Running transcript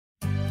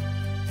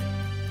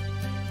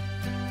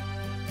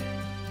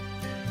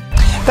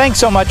Thanks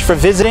so much for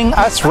visiting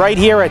us right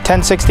here at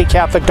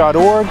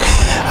 1060catholic.org.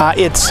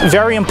 It's a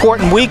very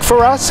important week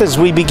for us as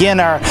we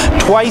begin our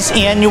twice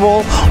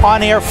annual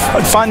on-air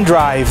fund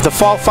drive. The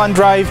fall fund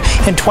drive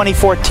in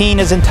 2014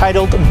 is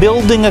entitled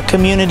Building a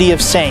Community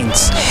of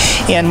Saints.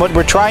 And what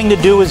we're trying to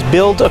do is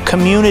build a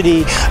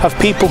community of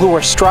people who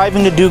are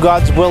striving to do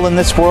God's will in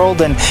this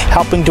world and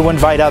helping to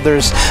invite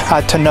others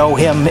to know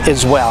Him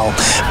as well.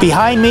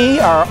 Behind me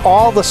are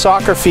all the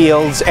soccer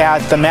fields at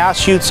the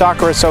Mass Youth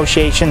Soccer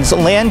Association's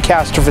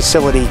Lancaster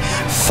facility.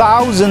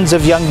 Thousands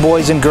of young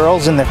boys and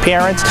girls and their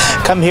parents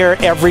come here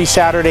every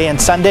Saturday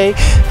and Sunday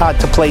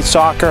to play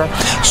soccer.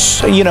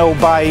 You know,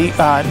 by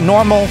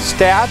normal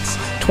stats,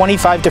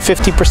 25 to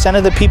 50%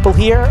 of the people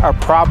here are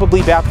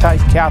probably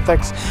baptized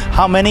Catholics.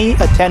 How many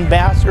attend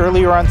Mass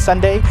earlier on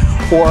Sunday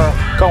or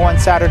go on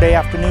Saturday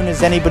afternoon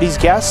is anybody's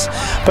guess.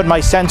 But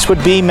my sense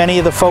would be many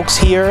of the folks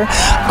here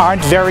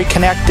aren't very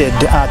connected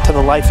to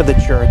the life of the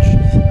Church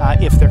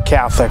if they're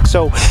Catholic.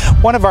 So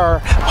one of our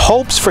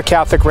hopes for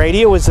Catholic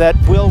Radio is that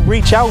we'll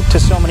reach out to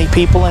so many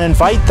people and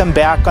invite them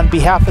back on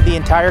behalf of the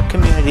entire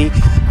community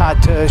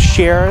to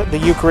share the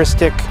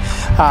Eucharistic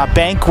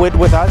banquet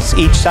with us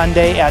each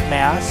Sunday at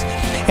Mass.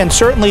 And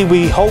certainly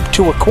we hope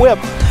to equip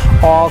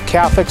all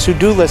Catholics who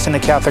do listen to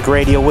Catholic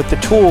Radio with the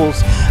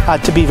tools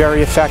to be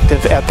very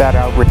effective at that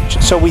outreach.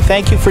 So we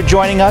thank you for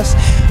joining us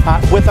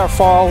with our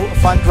fall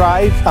fund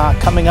drive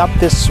coming up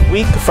this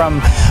week from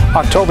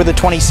October the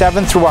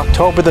 27th through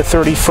October the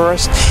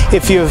 31st.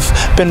 If you've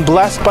been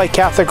blessed by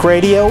Catholic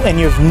Radio and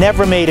you've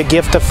never made a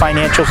gift of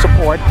financial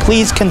support,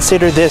 please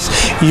consider this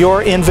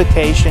your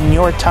invitation,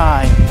 your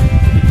time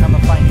to become a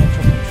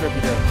financial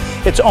contributor.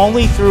 It's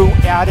only through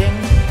adding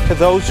to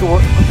those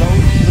listeners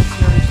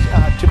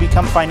to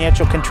become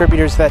financial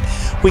contributors that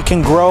we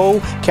can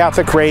grow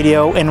Catholic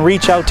Radio and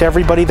reach out to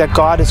everybody that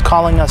God is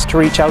calling us to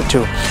reach out to.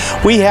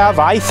 We have,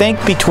 I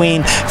think,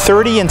 between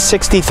 30 and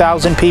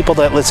 60,000 people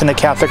that listen to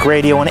Catholic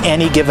Radio in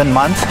any given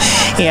month.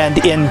 And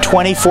in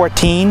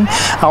 2014,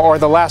 or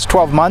the last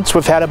 12 months,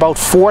 we've had about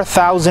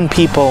 4,000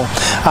 people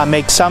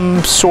make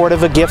some sort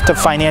of a gift of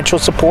financial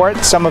support.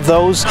 Some of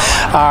those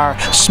are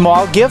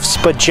small gifts,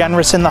 but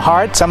generous in the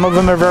heart. Some of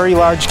them are very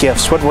large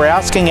gifts. What we're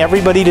asking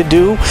everybody to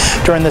do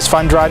during this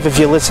fund drive, if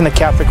you listen to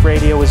Catholic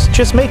Radio, is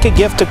just make a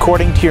gift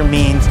according to your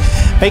means.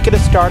 Make it a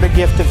starter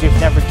gift if you've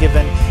never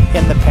given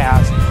in the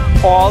past.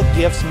 All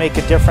gifts make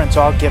a difference.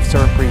 All gifts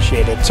are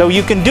appreciated. So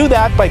you can do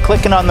that by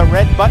clicking on the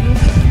red button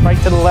right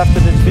to the left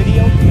of this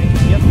video to make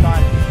a gift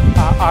on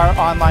our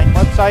online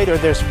website, or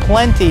there's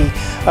plenty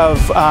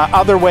of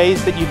other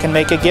ways that you can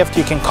make a gift.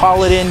 You can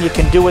call it in. You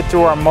can do it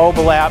through our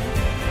mobile app.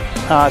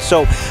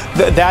 So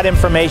that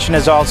information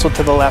is also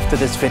to the left of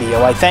this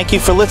video. I thank you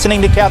for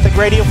listening to Catholic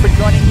Radio, for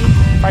joining me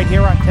right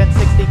here on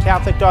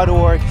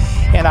 1060catholic.org,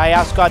 and I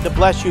ask God to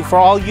bless you for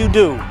all you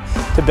do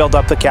to build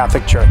up the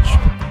Catholic Church.